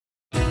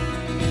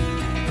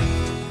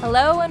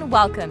Hello and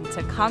welcome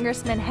to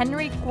Congressman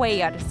Henry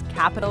Cuellar's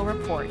Capitol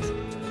Report.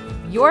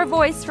 Your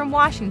voice from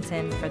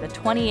Washington for the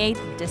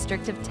 28th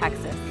District of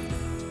Texas.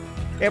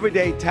 Every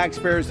day,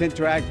 taxpayers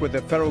interact with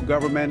the federal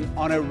government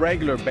on a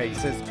regular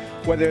basis,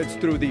 whether it's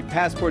through the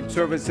passport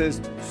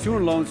services,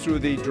 student loans through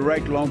the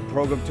direct loan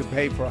program to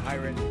pay for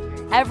higher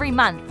education. Every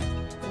month,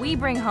 we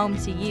bring home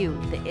to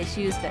you the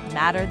issues that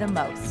matter the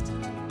most.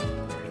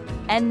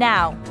 And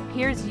now,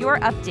 here's your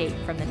update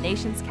from the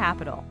nation's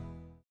capital.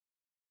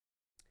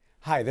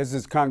 Hi, this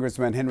is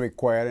Congressman Henry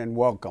Cuellar, and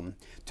welcome.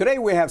 Today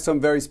we have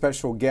some very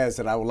special guests,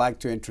 and I would like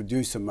to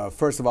introduce them.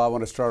 First of all, I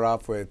want to start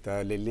off with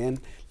Lilian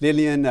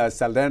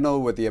Salerno,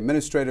 with the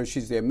administrator.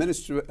 She's the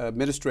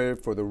administrator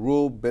for the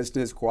Rural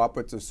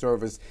Business-Cooperative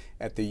Service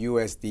at the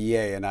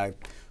USDA, and I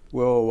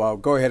will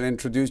go ahead and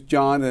introduce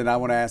John, and I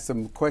want to ask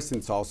some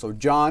questions also.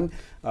 John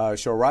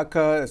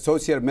Shoraka,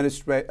 Associate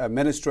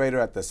Administrator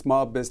at the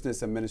Small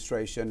Business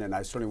Administration, and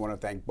I certainly want to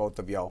thank both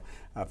of y'all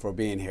for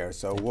being here.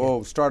 So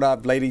we'll start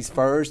off ladies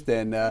first,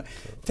 and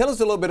tell us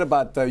a little bit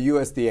about the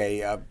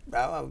USDA.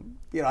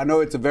 I know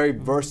it's a very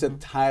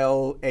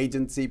versatile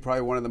agency,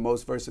 probably one of the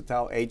most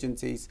versatile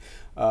agencies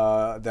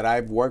that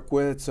I've worked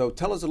with. So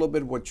tell us a little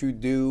bit what you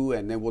do,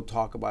 and then we'll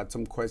talk about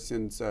some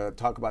questions,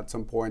 talk about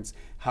some points,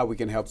 how we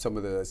can help some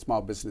of the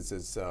small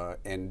businesses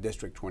in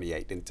District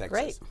 28 in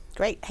Texas.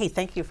 Great. Hey,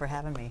 thank you for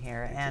having me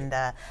here.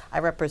 I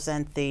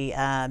represent the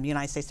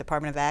United States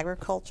Department of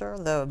Agriculture,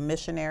 the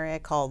mission area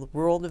called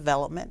Rural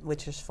Development,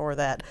 which is for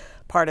that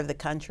part of the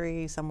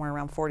country, somewhere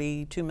around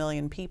 42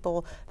 million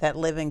people that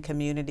live in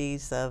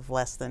communities of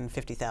less than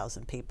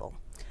 50,000 people.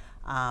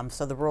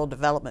 So the Rural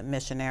Development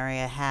Mission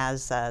Area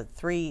has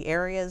 3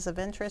 areas of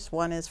interest.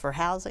 One is for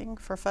housing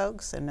for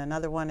folks, and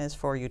another one is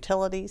for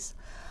utilities,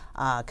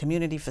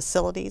 community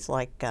facilities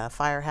like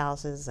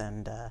firehouses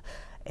and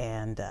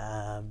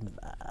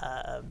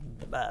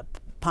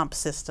pump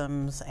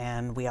systems,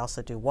 and we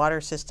also do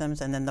water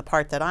systems. And then the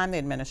part that I'm the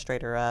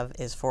administrator of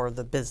is for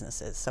the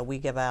businesses. So we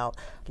give out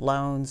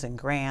loans and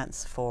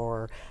grants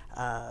for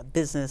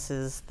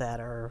businesses that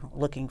are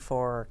looking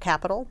for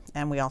capital,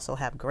 and we also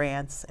have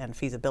grants and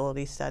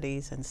feasibility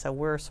studies. And so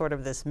we're sort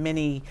of this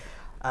mini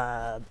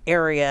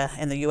area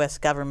in the U.S.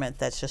 government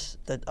that's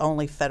just the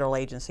only federal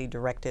agency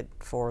directed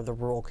for the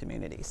rural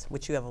communities,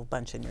 which you have a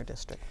bunch in your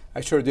district. I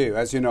sure do.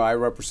 As you know, I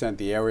represent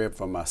the area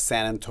from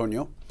San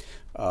Antonio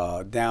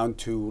down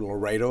to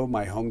Laredo,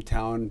 my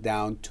hometown,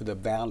 down to the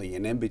valley.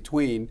 And in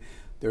between,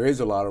 there is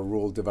a lot of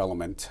rural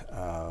development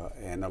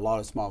and a lot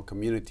of small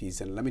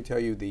communities. And let me tell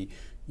you, the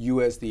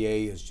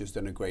USDA has just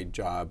done a great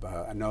job.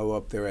 I know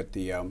up there at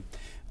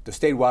the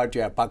state watch,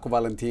 Paco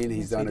Valentin,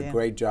 he's done a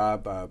great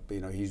job.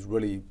 He's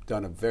really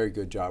done a very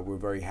good job. We're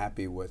very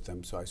happy with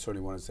him. So I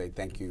certainly want to say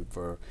thank you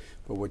for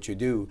what you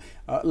do.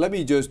 Let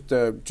me just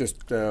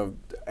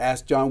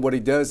ask John what he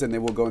does, and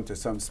then we'll go into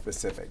some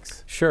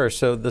specifics. Sure.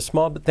 So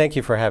thank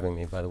you for having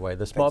me, by the way.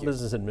 The Small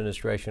Business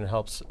Administration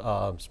helps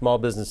small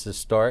businesses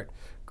start,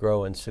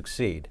 grow, and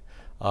succeed.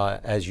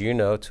 As you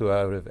know, 2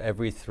 out of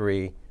every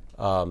 3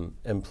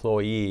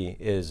 employee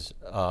is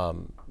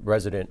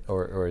resident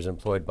or is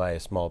employed by a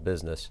small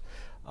business.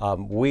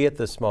 We at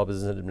the Small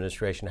Business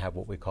Administration have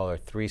what we call our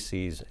 3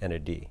 C's and a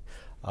D.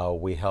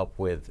 We help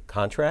with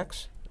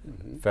contracts,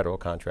 federal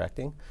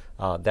contracting.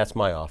 That's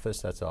my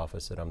office. That's the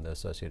office that I'm the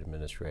Associate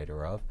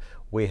Administrator of.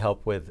 We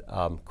help with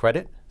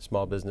credit,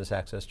 small business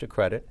access to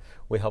credit.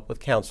 We help with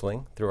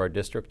counseling through our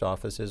district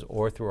offices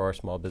or through our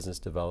small business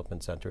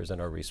development centers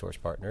and our resource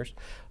partners.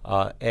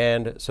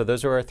 And so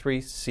those are our 3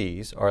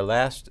 C's. Our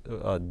last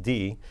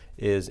D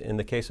is, in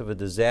the case of a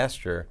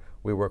disaster,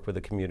 we work with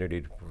the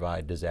community to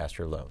provide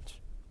disaster loans.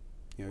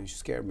 You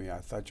scared me. I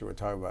thought you were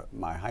talking about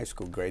my high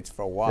school grades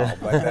for a while,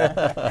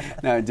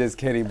 but no, just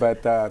kidding.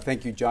 But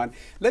thank you, John.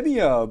 Let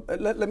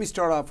me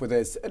start off with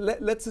this.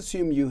 Let's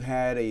assume you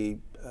had a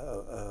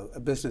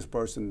business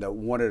person that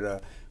wanted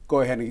to go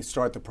ahead and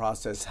start the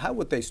process. How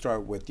would they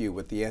start with you,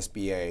 with the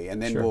SBA?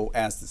 And then we'll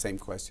ask the same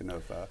question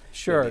of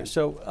Sure. Lilian.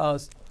 So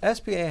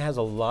SBA has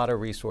a lot of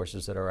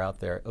resources that are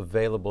out there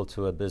available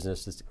to a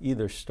business that's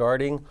either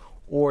starting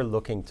or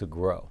looking to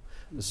grow.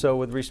 So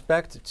with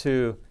respect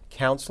to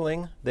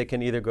counseling, they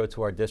can either go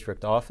to our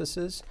district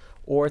offices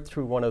or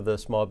through one of the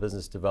small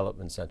business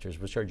development centers,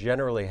 which are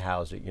generally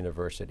housed at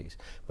universities.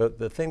 But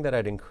the thing that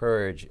I'd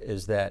encourage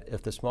is that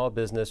if the small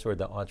business or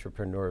the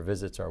entrepreneur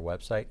visits our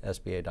website,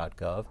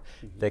 sba.gov,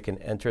 they can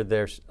enter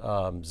their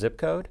zip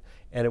code,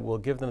 and it will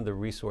give them the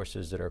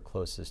resources that are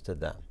closest to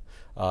them.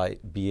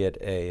 Be it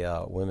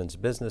a women's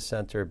business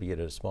center, be it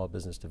a small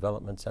business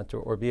development center,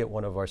 or be it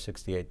one of our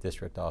 68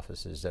 district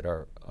offices that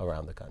are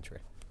around the country.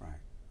 Right.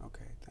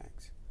 Okay,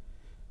 thanks.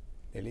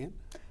 Lilian?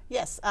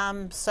 Yes,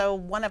 so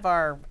one of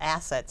our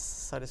assets,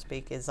 so to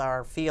speak, is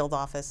our field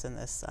office in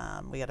this.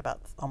 We got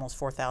about almost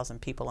 4,000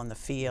 people in the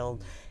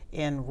field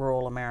in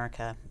rural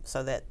America,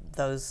 so that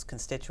those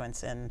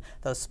constituents in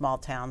those small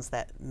towns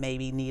that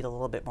maybe need a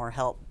little bit more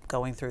help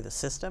going through the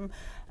system,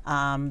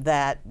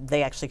 that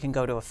they actually can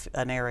go to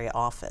an area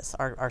office.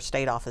 Our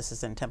state office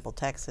is in Temple,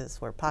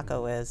 Texas, where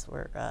Paco is,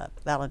 where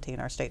Valentin,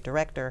 our state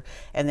director,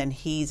 and then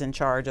he's in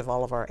charge of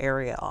all of our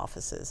area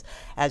offices.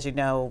 As you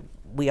know,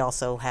 we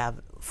also have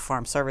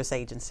Farm Service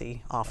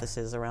Agency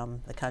offices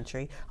around the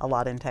country, a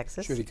lot in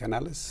Texas. Judy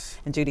Canales.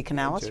 And Judy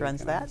Canales Judy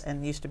runs Canales. that,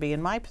 and used to be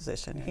in my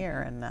position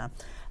here, and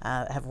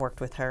have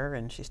worked with her,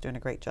 and she's doing a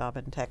great job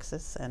in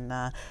Texas. And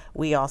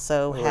we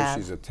also have...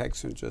 She's a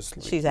Texan just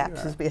like She's you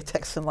happens to be a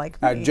Texan like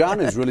are. me.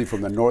 John is really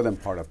from the northern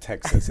part of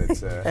Texas.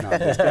 It's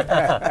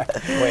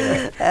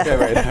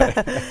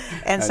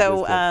And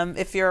so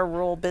if you're a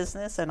rural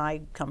business, and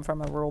I come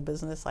from a rural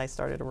business, I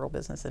started a rural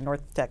business in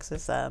North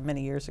Texas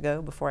many years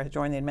ago before I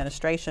joined the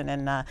administration,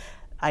 and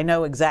I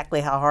know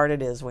exactly how hard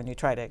it is when you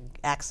try to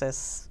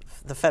access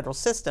the federal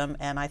system,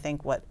 and I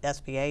think what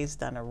SBA's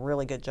done a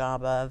really good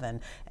job of,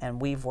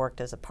 and we've worked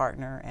as a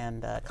partner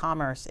and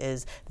Commerce,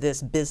 is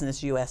this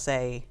Business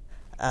USA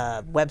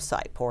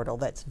website portal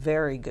that's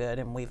very good,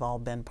 and we've all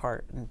been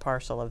part and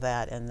parcel of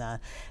that. And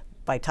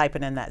by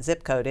typing in that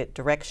zip code, it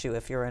directs you,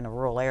 if you're in a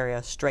rural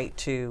area, straight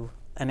to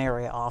an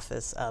area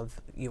office of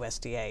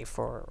USDA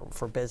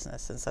for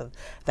business. And so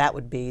that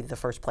would be the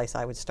first place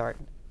I would start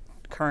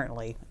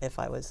currently if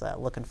I was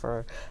looking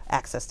for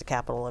access to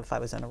capital if I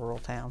was in a rural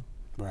town.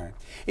 Right.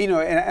 You know,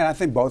 and I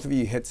think both of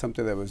you hit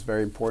something that was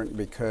very important,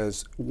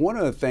 because one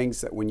of the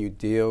things that when you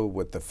deal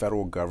with the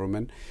federal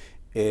government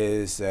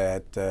is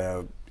that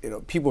you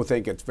know, people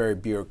think it's very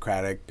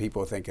bureaucratic.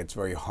 People think it's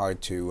very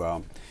hard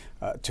to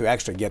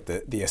actually get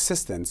the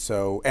assistance.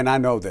 So, and I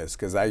know this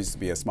because I used to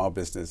be a small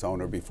business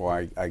owner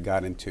before I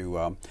got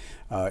into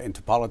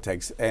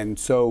politics, and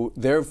so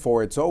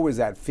therefore it's always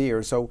that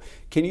fear. So,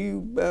 can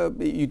you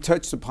you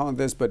touched upon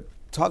this, but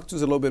talk to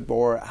us a little bit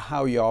more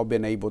how y'all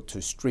been able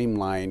to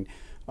streamline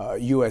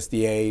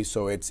USDA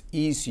so it's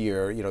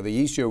easier. You know, the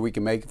easier we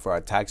can make it for our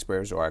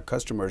taxpayers or our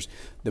customers,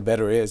 the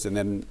better it is. And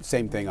then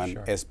same thing on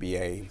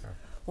SBA. Sure.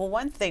 Well,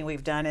 one thing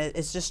we've done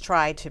is just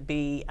try to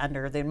be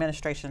under this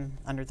administration,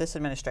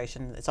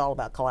 it's all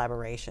about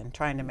collaboration,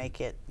 trying to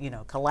make it, you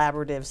know,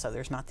 collaborative, so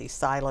there's not these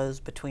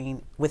silos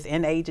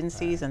within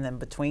agencies and then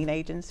between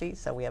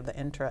agencies. So we have the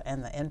intra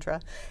and the intra.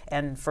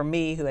 And for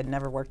me, who had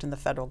never worked in the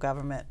federal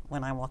government,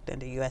 when I walked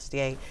into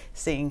USDA,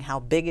 seeing how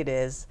big it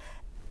is,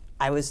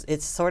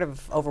 it's sort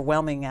of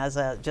overwhelming as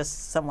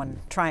just someone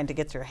trying to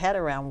get their head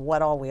around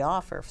what all we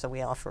offer. So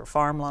we offer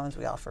farm loans,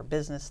 we offer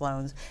business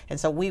loans, and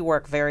so we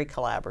work very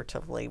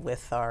collaboratively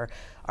with our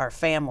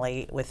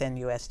family within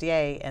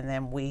USDA, and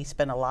then we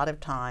spend a lot of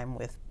time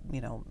with,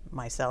 you know,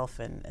 myself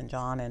and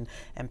John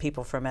and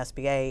people from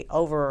SBA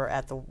over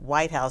at the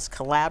White House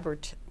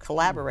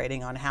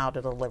collaborating on how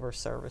to deliver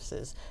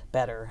services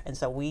better. And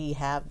so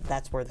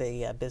that's where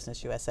the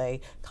Business USA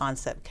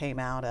concept came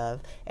out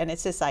of. And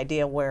it's this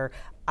idea where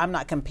I'm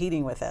not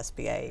competing with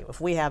SBA. If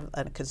we have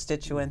a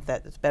constituent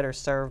that's better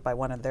served by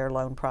one of their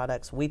loan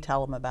products, we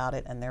tell them about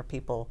it, and their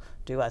people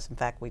do us. In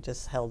fact, we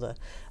just held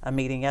a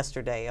meeting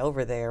yesterday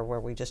over there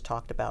where we just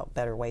talked about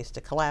better ways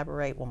to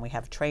collaborate. When we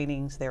have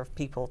trainings, there are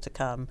people to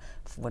come.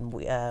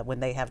 When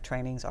they have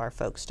trainings, our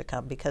folks to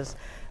come, because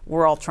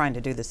we're all trying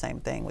to do the same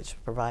thing, which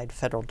provide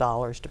federal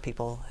dollars to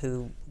people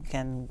who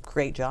can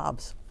create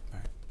jobs.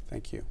 Right.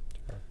 Thank you.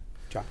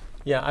 John.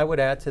 Yeah, I would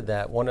add to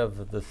that, one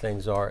of the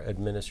things our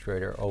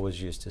administrator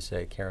always used to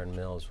say, Karen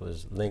Mills,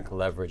 was link,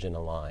 leverage, and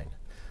align.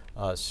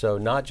 So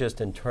not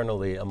just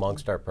internally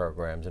amongst our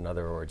programs, in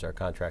other words, our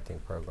contracting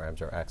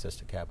programs, our access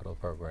to capital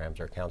programs,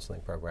 our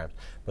counseling programs,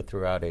 but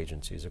throughout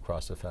agencies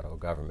across the federal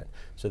government,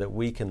 so that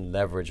we can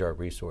leverage our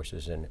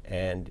resources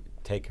and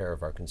take care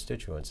of our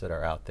constituents that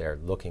are out there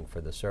looking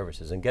for the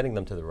services and getting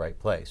them to the right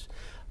place.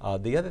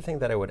 The other thing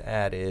that I would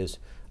add is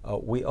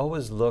we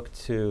always look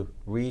to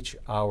reach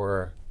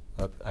our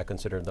I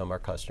consider them our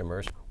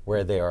customers,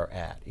 where they are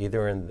at.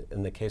 Either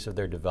in the case of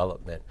their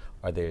development,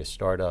 are they a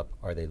startup?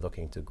 Are they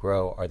looking to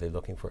grow? Are they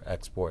looking for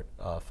export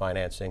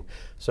financing?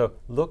 So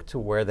look to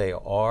where they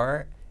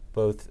are,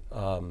 both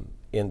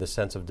in the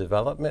sense of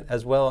development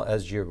as well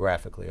as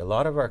geographically. A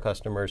lot of our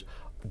customers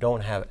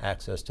don't have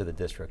access to the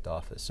district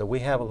office. So we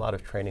have a lot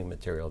of training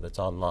material that's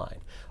online.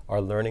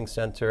 Our learning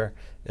center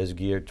is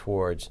geared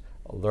towards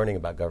learning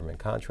about government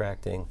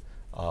contracting,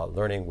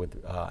 learning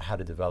with how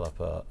to develop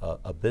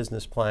a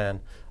business plan.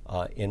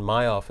 In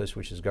my office,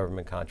 which is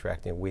government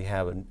contracting, we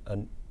have a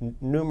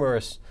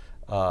numerous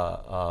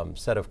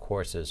set of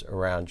courses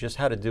around just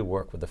how to do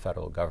work with the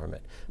federal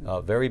government.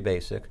 Very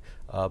basic,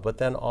 but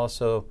then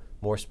also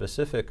more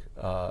specific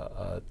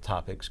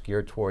topics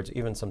geared towards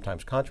even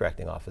sometimes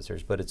contracting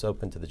officers, but it's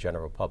open to the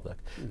general public.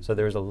 So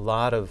there's a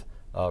lot of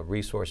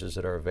resources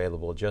that are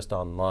available just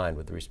online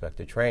with respect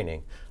to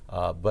training,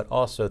 but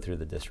also through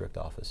the district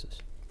offices.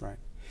 Right.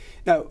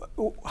 Now,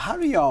 how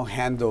do y'all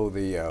handle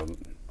the,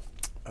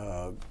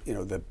 you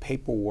know, the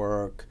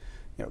paperwork?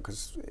 You know,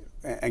 because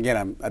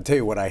again, I tell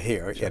you what I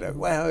hear. Sure. You know,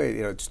 well,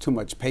 you know, it's too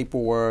much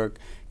paperwork.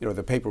 You know,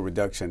 the Paper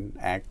Reduction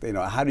Act. You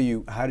know, how do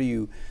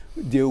you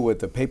deal with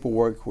the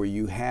paperwork where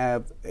you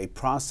have a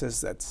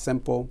process that's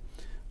simple,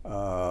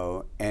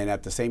 And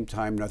at the same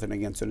time, nothing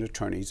against an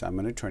attorneys. I'm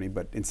an attorney,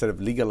 but instead of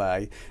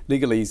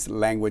legalese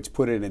language,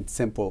 put it in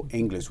simple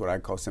English, what I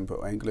call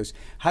simple English.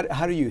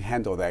 How do you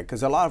handle that?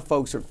 Because a lot of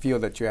folks feel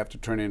that you have to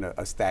turn in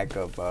a stack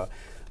of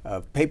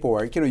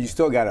paperwork. You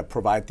still got to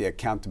provide the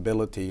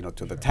accountability,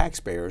 to the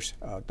taxpayers'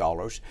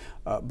 dollars.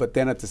 But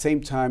then at the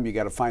same time, you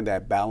got to find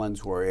that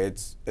balance where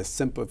it's a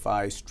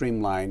simplified,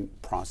 streamlined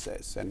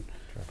process. And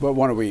but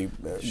why don't we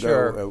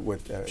go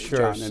with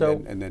John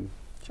and then.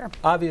 Sure.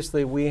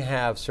 Obviously, we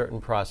have certain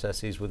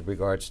processes with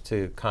regards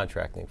to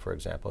contracting, for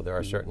example. There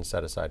are certain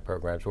set-aside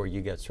programs where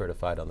you get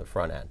certified on the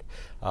front end.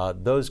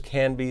 Those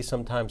can be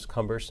sometimes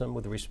cumbersome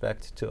with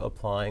respect to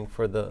applying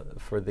for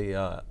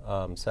the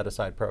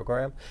set-aside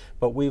program,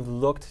 but we've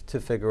looked to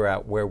figure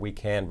out where we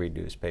can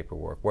reduce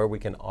paperwork, where we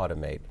can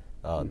automate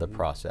the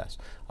process.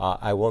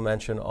 I will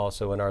mention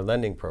also in our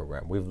lending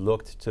program, we've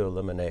looked to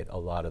eliminate a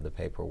lot of the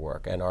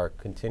paperwork and are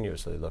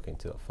continuously looking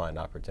to find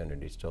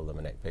opportunities to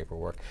eliminate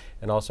paperwork.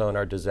 And also in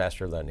our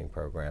disaster lending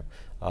program,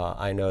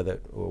 I know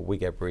that we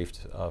get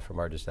briefed from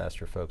our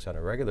disaster folks on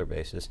a regular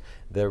basis,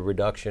 the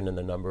reduction in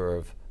the number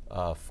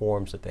of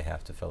forms that they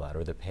have to fill out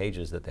or the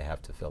pages that they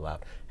have to fill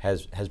out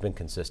has been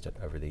consistent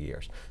over the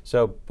years.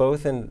 So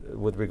both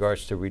with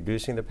regards to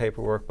reducing the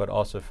paperwork, but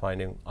also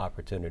finding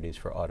opportunities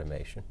for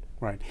automation.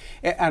 Right.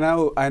 And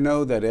I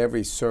know that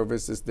every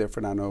service is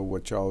different. I know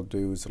what y'all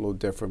do is a little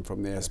different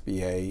from the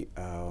SBA.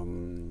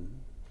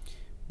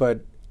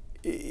 But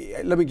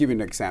let me give you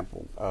an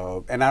example.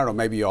 And I don't know,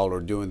 maybe y'all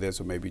are doing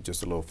this or maybe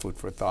just a little food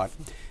for thought.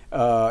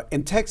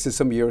 In Texas,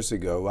 some years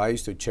ago, I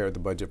used to chair the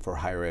budget for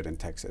higher ed in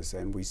Texas.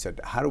 And we said,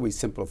 how do we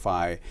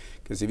simplify?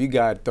 Because if you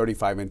got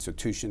 35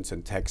 institutions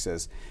in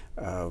Texas,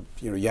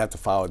 you have to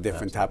file a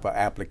different type of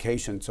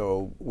application.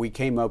 So we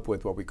came up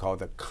with what we call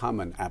the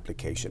common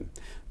application.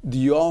 Do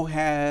you all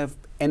have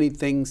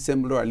anything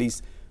similar, at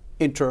least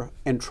intra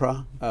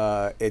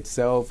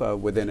itself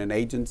within an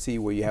agency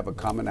where you have a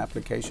common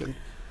application?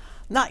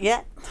 Not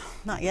yet,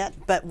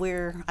 but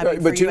we're.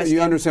 But you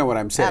understand what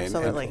I'm saying.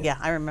 Absolutely, yeah.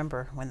 I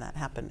remember when that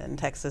happened in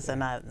Texas,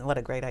 and what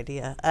a great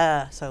idea.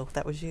 So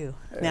that was you.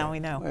 Now we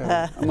know.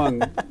 Well,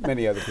 among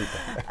many other people.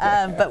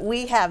 But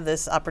we have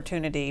this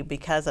opportunity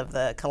because of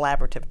the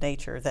collaborative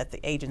nature that the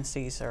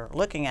agencies are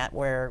looking at,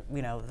 where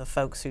the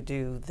folks who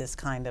do this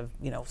kind of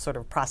sort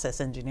of process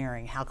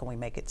engineering, how can we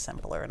make it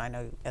simpler? And I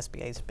know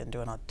SBA's been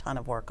doing a ton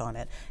of work on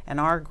it, and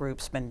our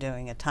group's been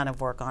doing a ton of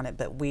work on it.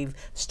 But we've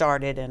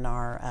started in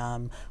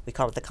our we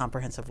call it the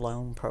Comprehensive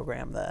Loan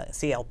Program, the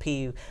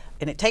CLP,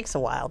 and it takes a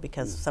while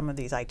because some of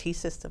these IT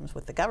systems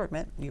with the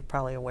government, you're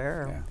probably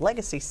aware, are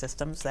legacy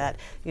systems that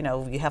you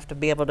have to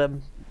be able to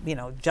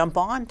jump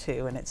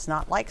onto, and it's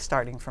not like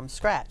starting from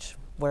scratch.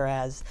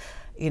 Whereas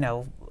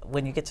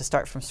when you get to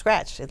start from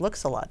scratch, it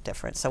looks a lot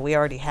different. So we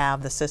already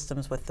have the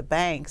systems with the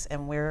banks,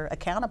 and we're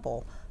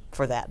accountable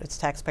for that. It's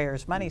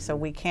taxpayers' money, so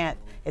we can't.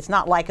 It's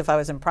not like if I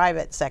was in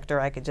private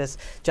sector, I could just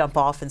jump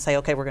off and say,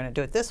 okay, we're going to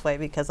do it this way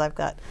because I've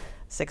got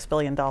 $6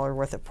 billion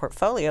worth of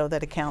portfolio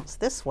that accounts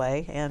this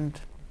way, and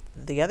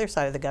the other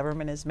side of the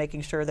government is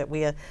making sure that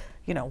we've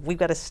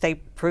got to stay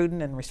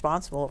prudent and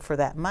responsible for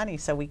that money,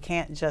 so we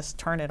can't just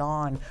turn it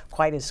on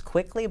quite as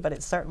quickly, but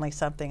it's certainly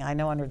something I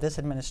know under this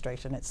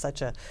administration it's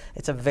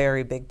a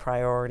very big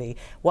priority.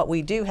 What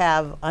we do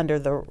have under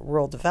the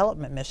Rural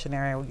Development Mission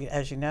area,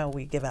 as you know,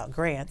 we give out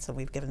grants, and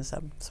we've given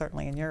some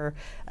certainly in your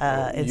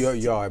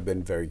y'all have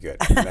been very good,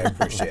 and I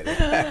appreciate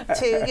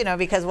it.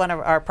 Because one of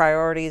our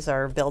priorities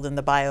are building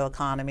the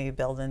bioeconomy,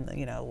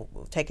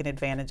 taking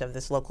advantage of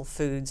this local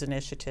foods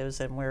initiatives,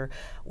 and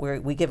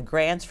we give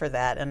grants for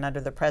that. And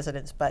under the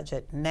president's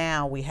budget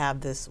now, we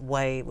have this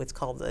way, it's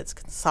called its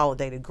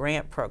consolidated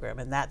grant program,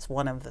 and that's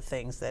one of the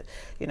things that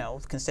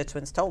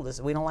constituents told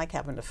us we don't like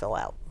having to fill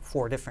out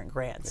 4 different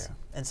grants,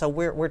 and so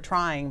we're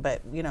trying,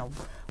 but we got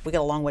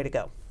a long way to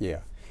go. Yeah,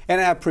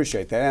 and I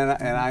appreciate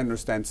that, and I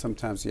understand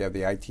sometimes you have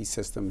the IT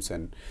systems,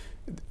 and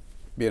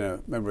being a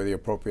member of the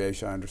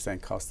appropriation, I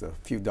understand costs a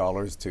few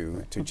dollars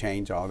to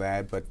change all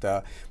that, but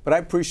I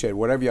appreciate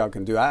whatever y'all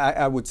can do.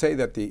 I would say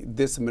that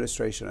this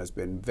administration has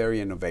been very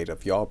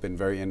innovative. Y'all have been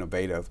very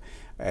innovative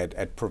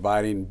at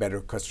providing better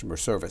customer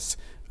service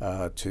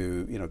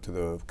to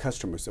the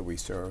customers that we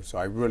serve. So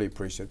I really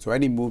appreciate it. So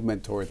any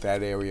movement toward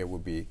that area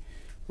would be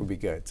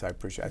good. So I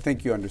appreciate it. I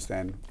think you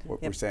understand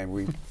what we're saying.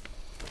 We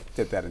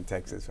did that in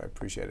Texas. So I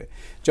appreciate it.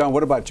 John,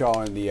 what about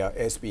y'all in the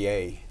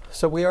SBA?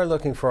 So we are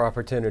looking for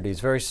opportunities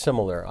very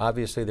similar.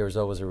 Obviously, there's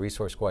always a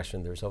resource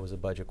question. There's always a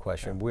budget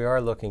question. We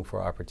are looking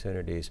for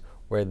opportunities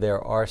where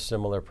there are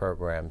similar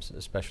programs,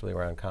 especially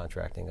around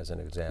contracting as an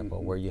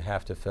example, where you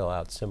have to fill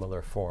out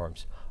similar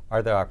forms.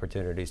 Are there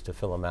opportunities to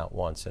fill them out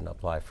once and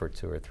apply for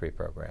 2 or 3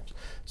 programs?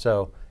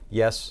 So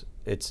yes,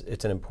 it's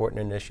an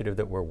important initiative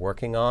that we're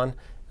working on.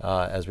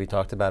 As we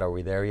talked about, are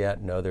we there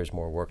yet? No, there's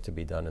more work to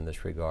be done in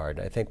this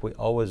regard. I think we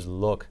always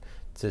look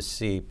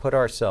to put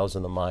ourselves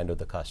in the mind of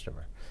the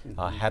customer.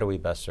 How do we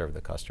best serve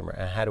the customer,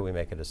 and how do we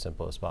make it as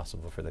simple as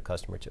possible for the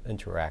customer to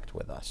interact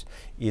with us,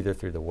 either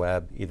through the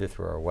web, either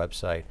through our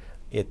website,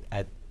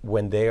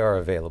 when they are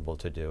available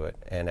to do it,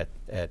 and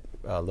at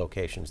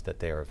locations that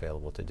they are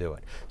available to do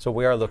it. So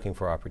we are looking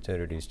for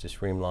opportunities to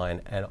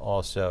streamline and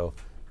also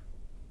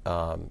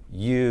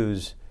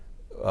use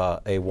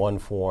a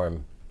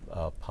one-form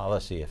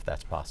policy if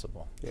that's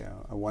possible. Yeah,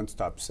 a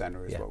one-stop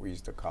center is what we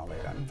used to call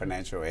it on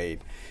financial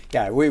aid.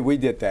 Yeah, we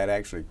did that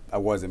actually. I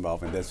was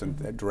involved in this one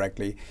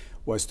directly,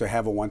 was to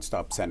have a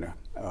one-stop center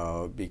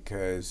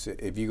because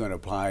if you're going to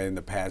apply, in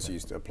the past you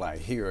used to apply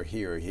here,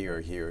 here,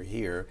 here, here,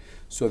 here.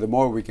 So the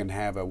more we can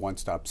have a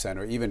one-stop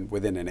center, even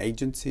within an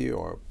agency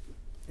or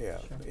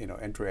you know,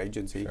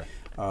 interagency,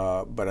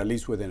 but at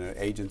least within an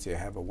agency,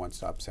 have a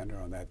one-stop center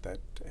on that.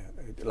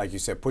 Like you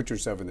said, put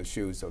yourself in the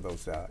shoes of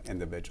those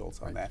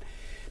individuals on that.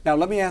 Now,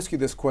 let me ask you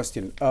this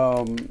question,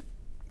 and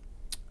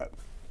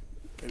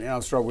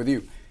I'll start with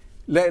you.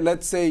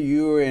 Let's say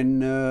you're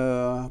in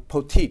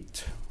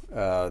Poteet,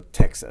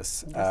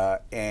 Texas,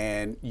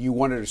 and you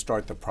wanted to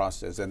start the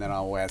process, and then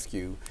I'll ask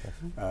you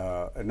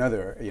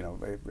another, you know,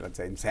 let's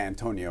say in San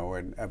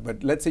Antonio,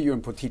 but let's say you're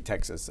in Poteet,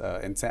 Texas,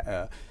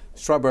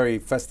 Strawberry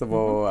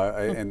Festival,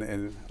 and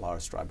a lot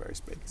of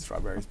strawberries, big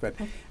strawberries. But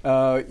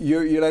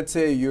let's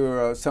say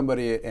you're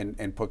somebody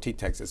in Poteet,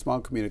 Texas, small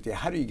community.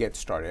 How do you get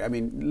started? I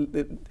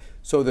mean,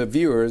 so the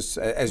viewers,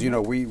 as you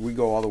know, we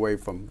go all the way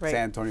from San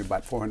Antonio,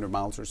 about 400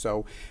 miles or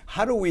so.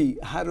 How do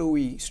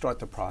we start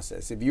the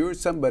process? If you're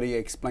somebody,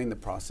 explain the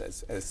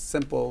process as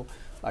simple,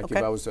 like if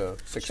I was a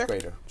sixth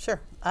grader. Sure.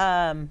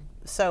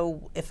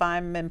 So if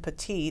I'm in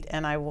Poteet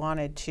and I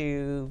wanted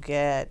to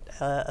get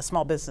a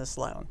small business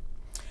loan,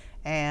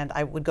 and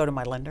I would go to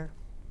my lender,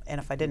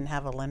 and if I didn't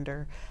have a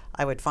lender,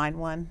 I would find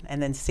one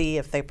and then see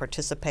if they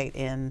participate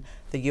in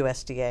the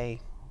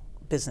USDA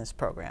business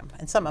program.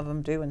 And some of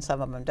them do and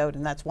some of them don't,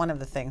 and that's one of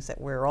the things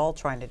that we're all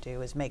trying to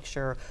do, is make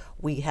sure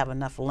we have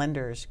enough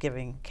lenders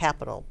giving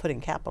capital,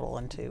 putting capital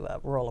into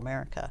rural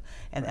America,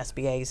 and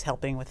SBA is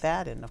helping with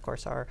that, and of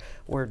course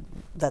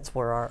that's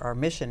where our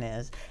mission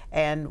is.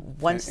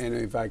 And once and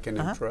if I can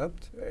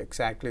interrupt,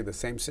 exactly the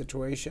same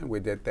situation. We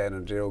did that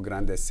in Rio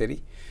Grande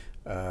City.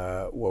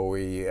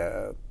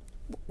 Where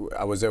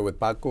I was there with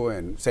Paco,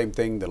 and same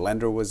thing, the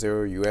lender was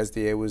there,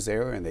 USDA was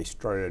there, and they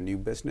started a new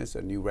business,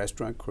 a new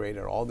restaurant,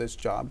 created all these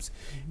jobs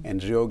in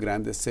Rio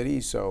Grande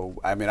City. So,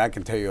 I mean, I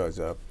can tell you as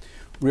a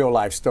real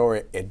life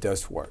story, it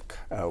does work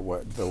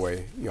the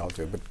way y'all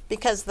do. But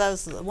because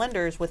those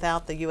lenders,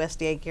 without the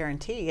USDA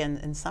guarantee,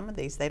 and some of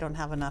these, they don't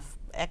have enough.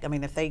 I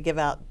mean, if they give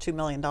out $2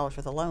 million worth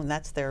of loan,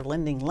 that's their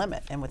lending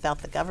limit, and without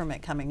the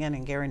government coming in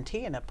and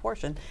guaranteeing a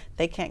portion,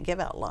 they can't give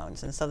out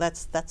loans. And so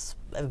that's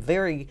a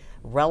very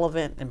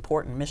relevant,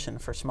 important mission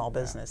for small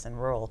business and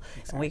rural.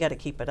 And we got to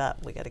keep it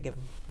up.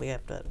 We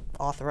have to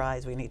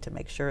authorize. We need to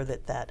make sure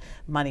that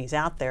money's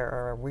out there,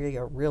 or we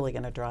are really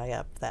going to dry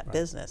up that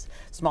business.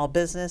 Small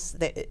business,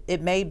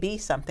 it may be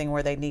something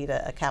where they need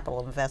a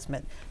capital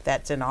investment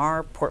that's in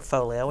our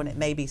portfolio, and it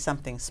may be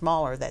something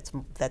smaller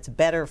that's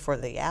better for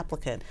the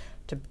applicant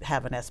to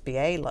have an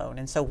SBA loan.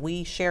 And so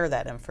we share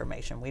that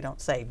information. We don't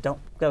say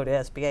don't go to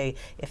SBA.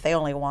 If they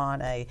only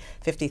want a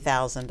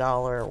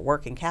 $50,000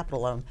 working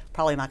capital loan,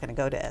 probably not going to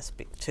go to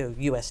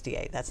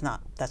USDA. That's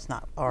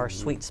not our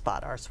sweet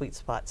spot. Our sweet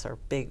spots are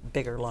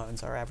bigger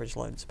loans. Our average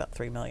loan is about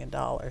 $3 million.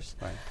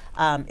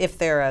 Right. If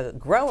they're a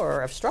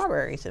grower of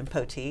strawberries in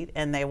Poteet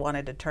and they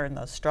wanted to turn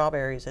those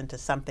strawberries into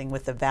something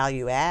with a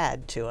value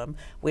add to them,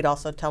 we'd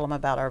also tell them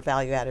about our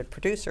value added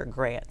producer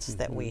grants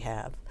that we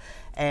have.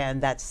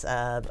 And that's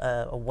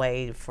a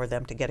way for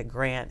them to get a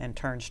grant and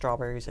turn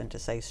strawberries into,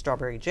 say,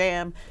 strawberry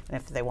jam. And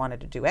if they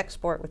wanted to do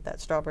export with that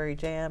strawberry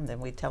jam, then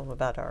we tell them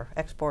about our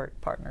export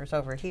partners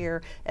over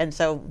here. And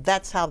so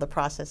that's how the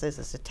process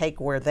is to take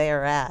where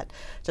they're at,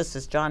 just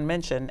as John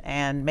mentioned,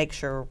 and make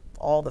sure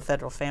all the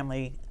federal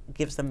family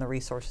gives them the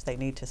resources they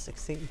need to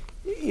succeed.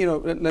 You know,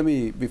 let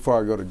me,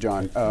 before I go to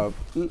John,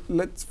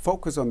 let's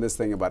focus on this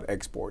thing about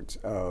exports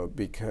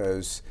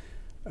because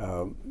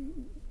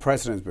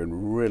President's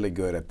been really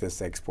good at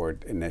this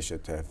export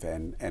initiative,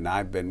 and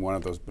I've been one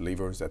of those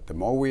believers that the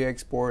more we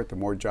export, the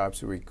more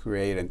jobs we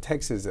create, and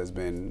Texas has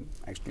been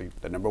actually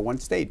the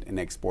 #1 state in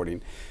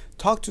exporting.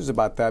 Talk to us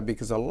about that,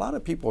 because a lot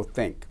of people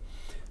think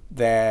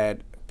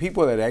that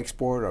people that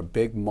export are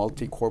big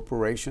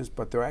multi-corporations,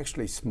 but they're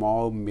actually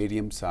small,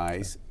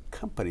 medium-sized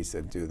companies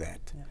that do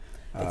that. Yeah.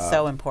 It's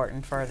so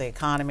important for the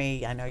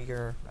economy. I know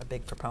you're a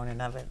big proponent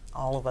of it.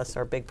 All of us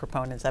are big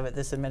proponents of it.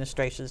 This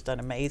administration has done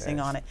amazing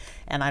on it.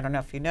 And I don't know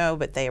if you know,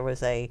 but there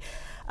was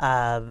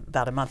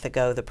about a month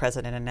ago, the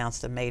president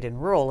announced a Made in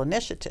Rural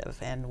initiative,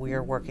 and we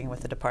are working with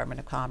the Department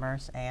of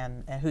Commerce,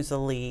 and who's the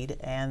lead,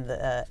 and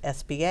the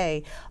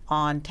SBA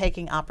on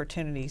taking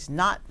opportunities.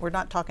 We're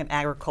not talking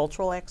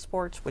agricultural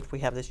exports, which we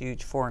have this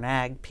huge foreign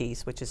ag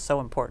piece, which is so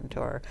important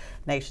to our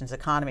nation's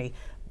economy.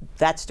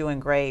 That's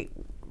doing great.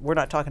 We're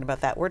not talking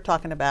about that. We're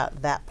talking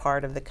about that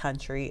part of the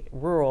country,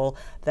 rural,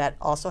 that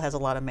also has a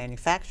lot of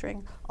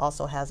manufacturing,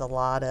 also has a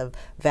lot of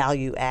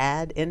value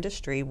add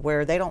industry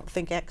where they don't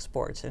think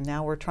exports, and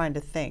now we're trying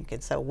to think.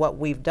 And so what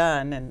we've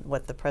done and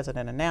what the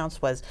president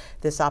announced was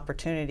this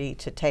opportunity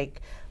to take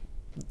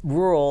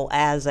rural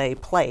as a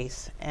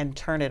place and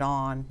turn it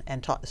on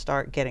and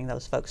start getting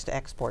those folks to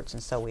exports.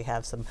 And so we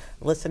have some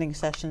listening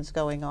sessions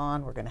going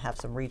on. We're going to have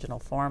some regional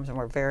forums, and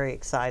we're very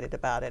excited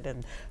about it.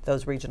 And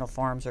those regional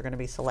forums are going to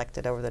be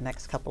selected over the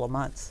next couple of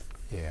months.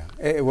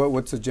 Yeah.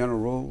 What's the general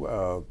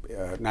rule?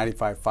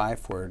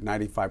 95.5, where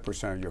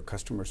 95% of your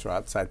customers are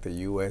outside the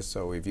U.S.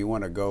 So if you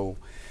want to go,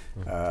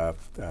 I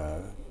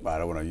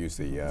don't want to use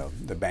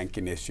the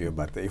banking issue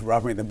about the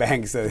robbing the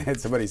banks.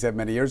 Somebody said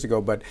many years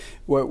ago. But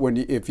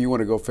if you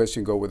want to go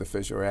fishing, go where the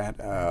fish are at.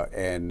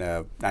 And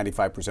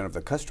 95% of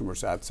the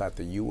customers are outside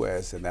the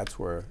U.S. and that's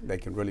where they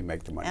can really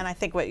make the money. And I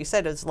think what you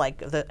said is like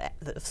the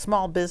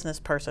small business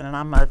person, and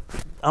I'm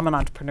an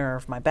entrepreneur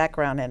of my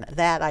background, and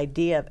that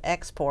idea of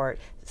export.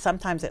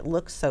 Sometimes it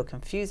looks so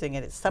confusing,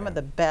 and it's some of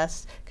the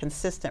best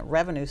consistent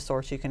revenue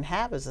source you can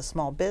have as a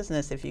small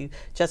business if you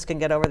just can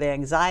get over the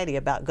anxiety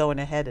about going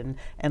ahead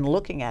and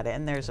looking at it.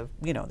 And there's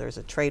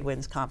a Trade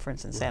Winds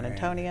conference in San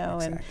Antonio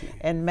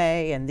in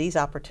May, and these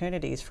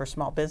opportunities for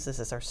small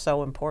businesses are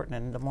so important,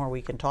 and the more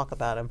we can talk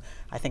about them,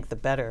 I think the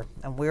better.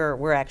 And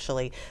we're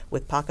actually,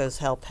 with Paco's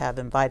help, have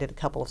invited a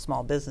couple of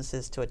small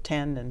businesses to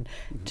attend and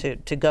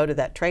to go to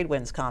that Trade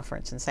Winds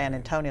conference in San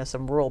Antonio,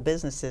 some rural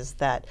businesses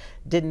that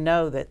didn't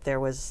know that there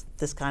was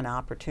this kind of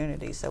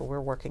opportunity. So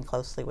we're working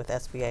closely with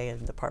SBA and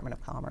the Department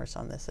of Commerce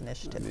on this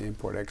initiative. And the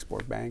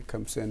Import-Export Bank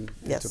comes into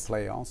Yes.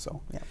 play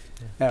also. Yep.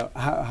 Now,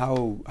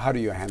 how do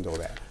you handle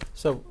that?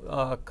 So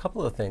a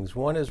couple of things.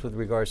 One is with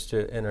regards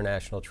to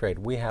international trade.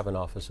 We have an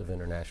Office of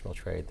International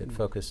Trade that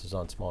focuses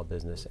on small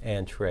business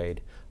and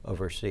trade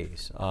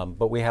overseas.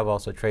 But we have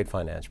also trade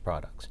finance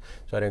products.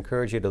 So I'd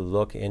encourage you to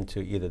look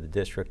into either the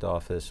district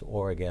office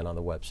or again on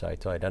the website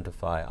to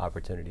identify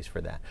opportunities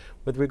for that.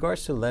 With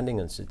regards to lending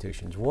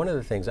institutions, one of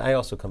the things, I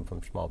also come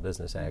from small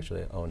business. I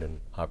actually owned and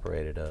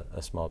operated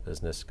a small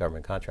business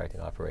government contracting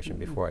operation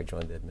before I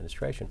joined the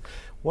administration.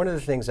 One of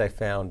the things I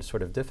found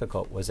sort of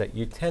difficult was that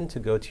you tend to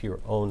go to your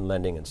own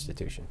lending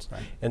institutions.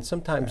 Right. And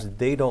sometimes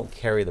they don't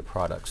carry the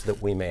products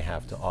that we may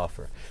have to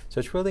offer. So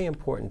it's really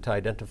important to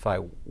identify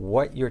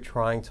what you're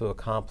trying to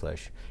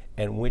accomplish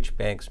and which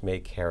banks may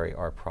carry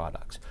our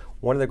products.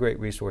 One of the great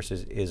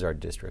resources is our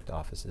district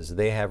offices.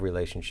 They have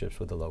relationships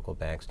with the local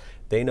banks.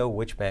 They know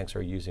which banks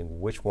are using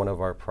which one of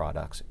our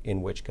products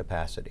in which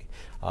capacity.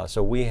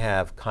 So we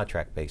have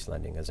contract-based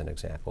lending as an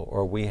example,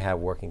 or we have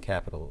working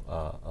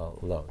capital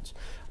loans.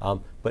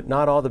 But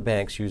not all the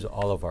banks use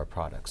all of our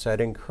products. So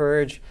I'd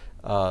encourage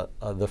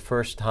the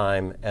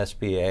first-time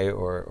SBA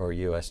or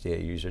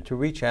USDA user to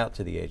reach out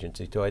to the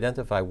agency to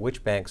identify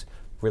which banks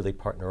really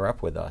partner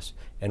up with us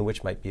and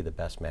which might be the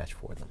best match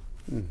for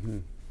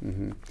them.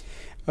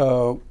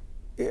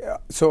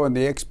 So in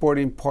the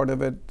exporting part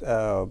of it,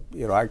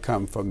 I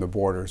come from the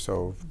border,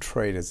 so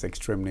trade is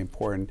extremely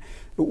important.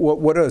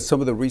 What are some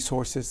of the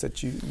resources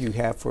that you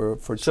have for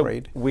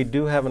trade? We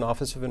do have an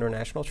Office of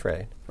International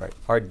Trade. Right.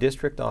 Our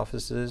district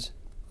offices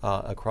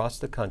across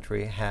the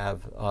country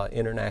have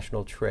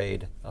international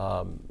trade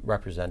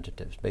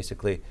representatives,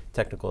 basically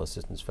technical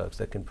assistance folks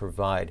that can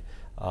provide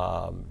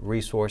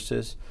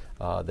resources.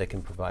 They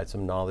can provide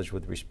some knowledge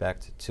with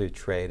respect to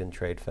trade and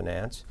trade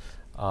finance,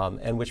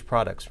 and which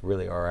products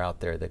really are out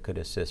there that could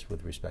assist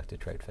with respect to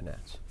trade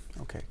finance.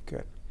 Okay,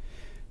 good.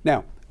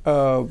 Now,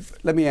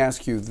 let me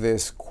ask you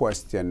this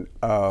question.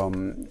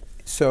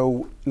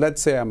 So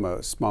let's say I'm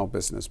a small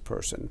business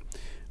person.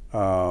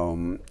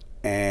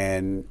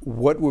 And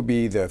what would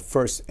be the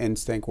first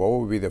instinct? What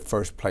would be the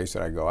first place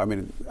that I go? I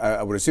mean,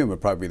 I would assume it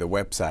would probably be the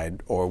website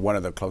or one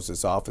of the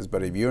closest office,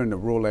 but if you're in the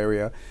rural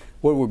area,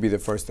 what would be the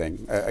first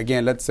thing?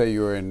 Again, let's say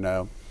you're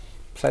in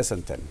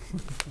Pleasanton,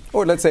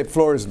 or let's say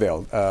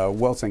Floresville,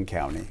 Wilson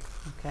County.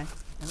 Okay,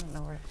 I don't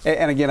know where.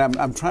 And again,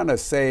 I'm trying to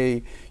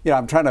say,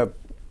 I'm trying to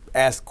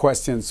ask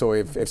questions, so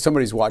if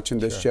somebody's watching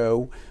this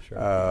show,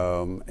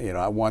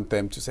 I want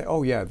them to say,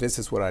 oh yeah, this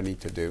is what I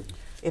need to do.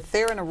 If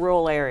they're in a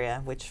rural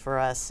area, which for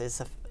us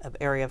is an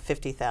area of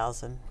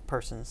 50,000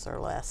 persons or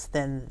less,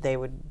 then they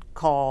would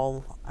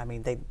call. I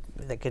mean,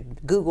 they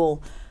could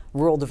Google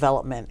rural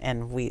development,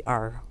 and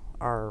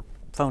our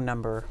phone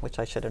number, which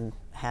I should have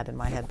had in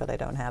my head, but I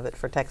don't have it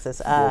for Texas.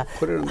 We'll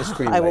put it on the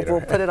screen later.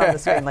 We'll put it on the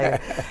screen later.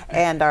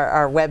 And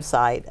our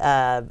website,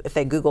 if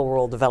they Google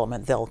rural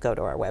development, they'll go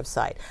to our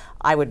website.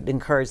 I would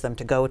encourage them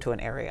to go to an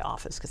area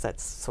office, because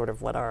that's sort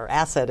of what our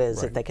asset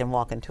is, if they can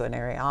walk into an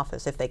area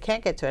office. If they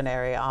can't get to an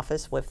area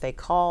office, if they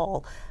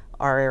call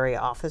our area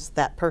office,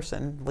 that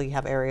person, we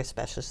have area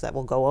specialists that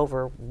will go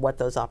over what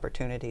those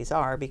opportunities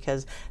are,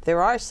 because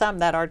there are some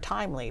that are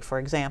timely. For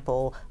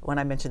example, when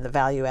I mentioned the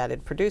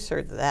value-added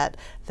producer, that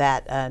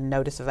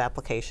notice of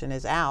application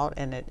is out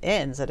and it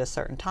ends at a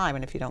certain time,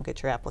 and if you don't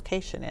get your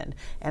application in.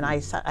 And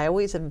I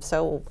always am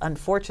so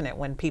unfortunate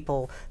when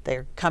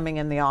they're coming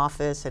in the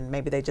office and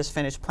maybe they just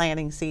finished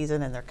planting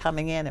season and they're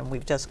coming in and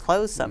we've just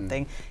closed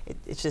something.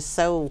 It's just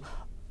so,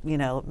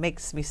 it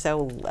makes me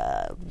so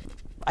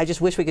I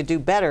just wish we could do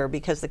better,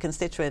 because the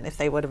constituent, if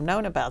they would have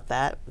known about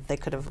that, they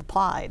could have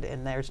applied.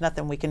 And there's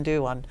nothing we can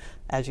do on,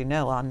 as you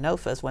know, on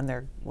NOFAs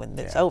when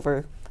it's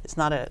over. It's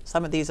not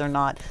some of these are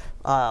not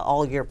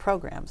all year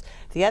programs.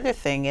 The other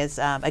thing is,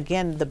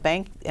 again, the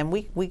bank, and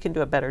we can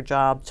do a better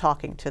job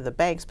talking to the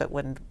banks, but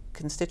when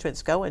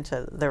constituents go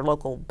into their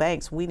local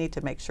banks, we need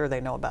to make sure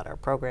they know about our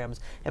programs.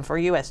 And for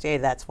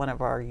USDA, that's one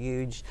of our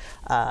huge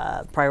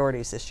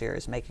priorities this year,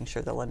 is making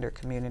sure the lender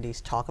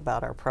communities talk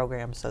about our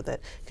programs so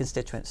that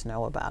constituents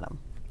know about them.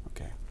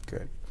 Okay,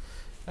 good.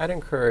 I'd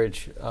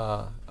encourage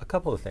a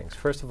couple of things.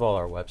 First of all,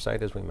 our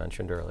website, as we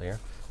mentioned earlier,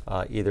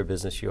 either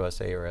Business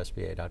USA or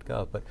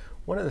SBA.gov. But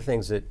one of the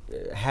things that,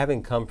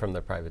 having come from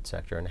the private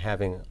sector and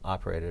having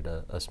operated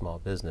a small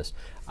business,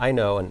 I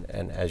know,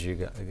 and as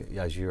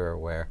you are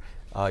aware,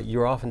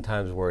 you're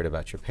oftentimes worried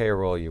about your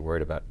payroll, you're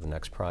worried about the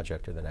next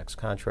project or the next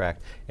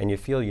contract, and you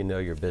feel you know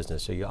your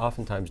business, so you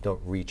oftentimes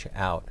don't reach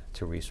out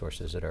to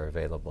resources that are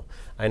available.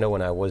 I know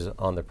when I was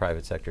on the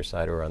private sector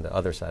side or on the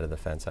other side of the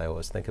fence, I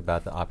always think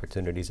about the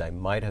opportunities I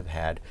might have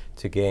had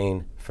to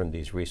gain from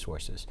these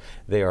resources.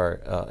 They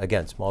are,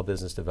 again, small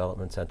business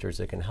development centers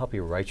that can help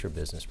you write your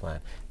business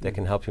plan, that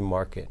can help you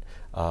market.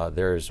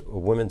 There's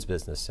women's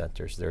business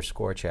centers, there's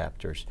SCORE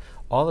chapters,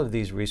 all of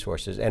these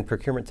resources, and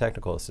procurement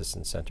technical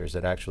assistance centers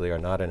that actually are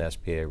not an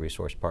SBA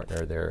resource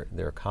partner,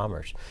 they're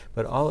Commerce.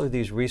 But all of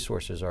these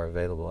resources are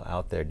available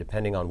out there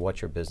depending on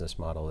what your business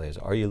model is.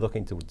 Are you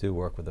looking to do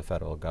work with the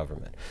federal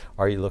government?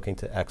 Are you looking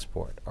to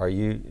export? Are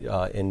you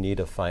in need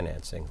of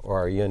financing?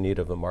 Or are you in need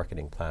of a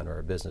marketing plan or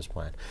a business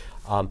plan?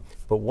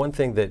 But one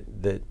thing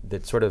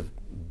that sort of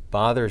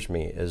bothers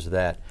me is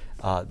that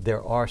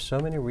there are so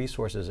many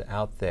resources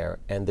out there,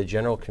 and the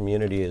general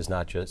community is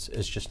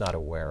just not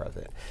aware of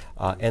it.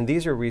 And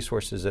these are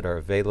resources that are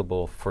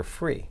available for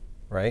free,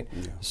 right?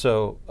 Yeah.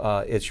 So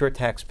it's your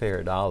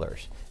taxpayer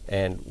dollars,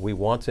 and we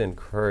want to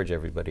encourage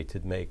everybody to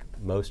make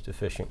most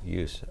efficient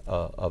use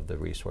of the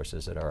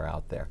resources that are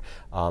out there.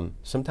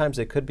 Sometimes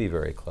they could be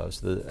very close.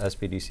 The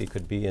SBDC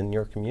could be in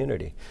your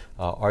community.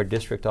 Our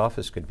district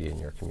office could be in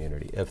your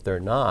community. If they're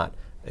not,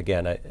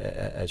 again,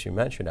 as you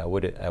mentioned, I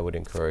would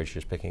encourage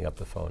just picking up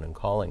the phone and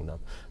calling them.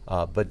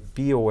 But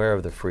be aware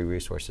of the free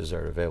resources that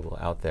are available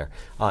out there.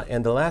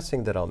 And the last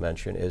thing that I'll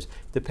mention is,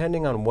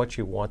 depending on what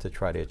you want to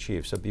try to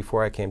achieve. So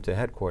before I came to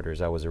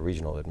headquarters, I was a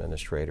regional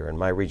administrator, and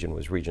my region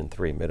was Region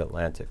 3,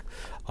 Mid-Atlantic.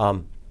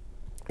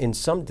 In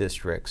some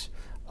districts,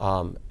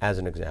 as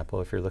an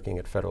example, if you're looking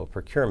at federal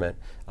procurement,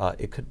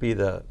 it could be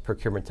the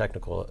Procurement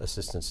Technical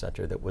Assistance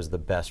Center that was the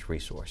best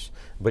resource.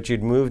 But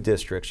you'd move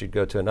districts, you'd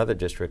go to another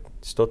district,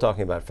 still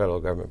talking about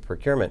federal government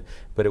procurement,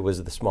 but it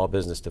was the Small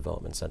Business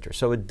Development Center.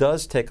 So it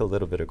does take a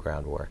little bit of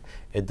groundwork.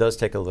 It does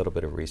take a little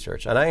bit of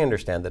research. And I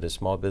understand that as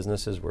small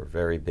businesses, we're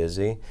very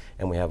busy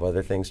and we have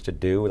other things to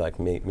do, like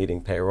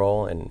meeting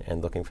payroll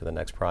and looking for the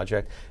next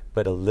project.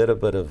 But a little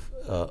bit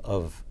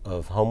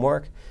of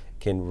homework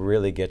can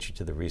really get you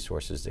to the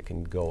resources that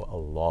can go a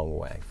long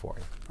way for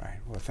you. Right.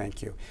 Well,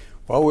 thank you.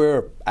 Well,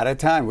 we're out of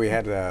time. We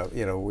had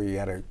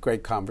a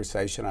great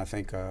conversation. I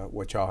think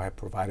what y'all have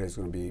provided is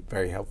going to be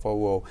very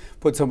helpful. We'll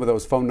put some of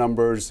those phone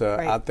numbers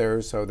out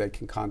there so they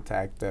can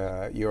contact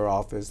your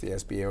office, the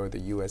SBA or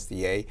the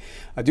USDA.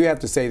 I do have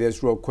to say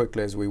this real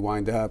quickly as we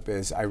wind up,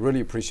 is I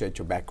really appreciate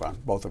your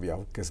background, both of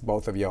y'all, because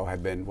both of y'all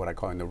have been what I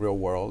call in the real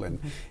world and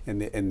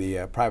in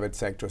the private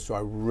sector. So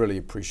I really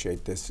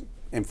appreciate this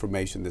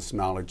information, this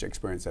knowledge,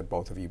 experience that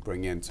both of you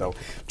bring in. So,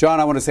 John,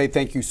 I want to say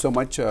thank you so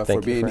much for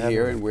being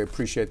here, and we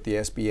appreciate the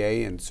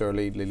SBA, and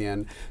certainly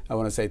Lilian, I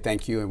want to say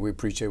thank you, and we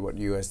appreciate what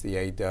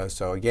USDA does.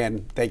 So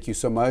again, thank you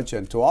so much,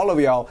 and to all of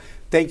y'all,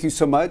 thank you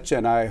so much,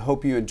 and I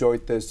hope you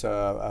enjoyed this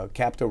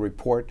Capitol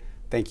Report.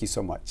 Thank you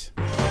so much.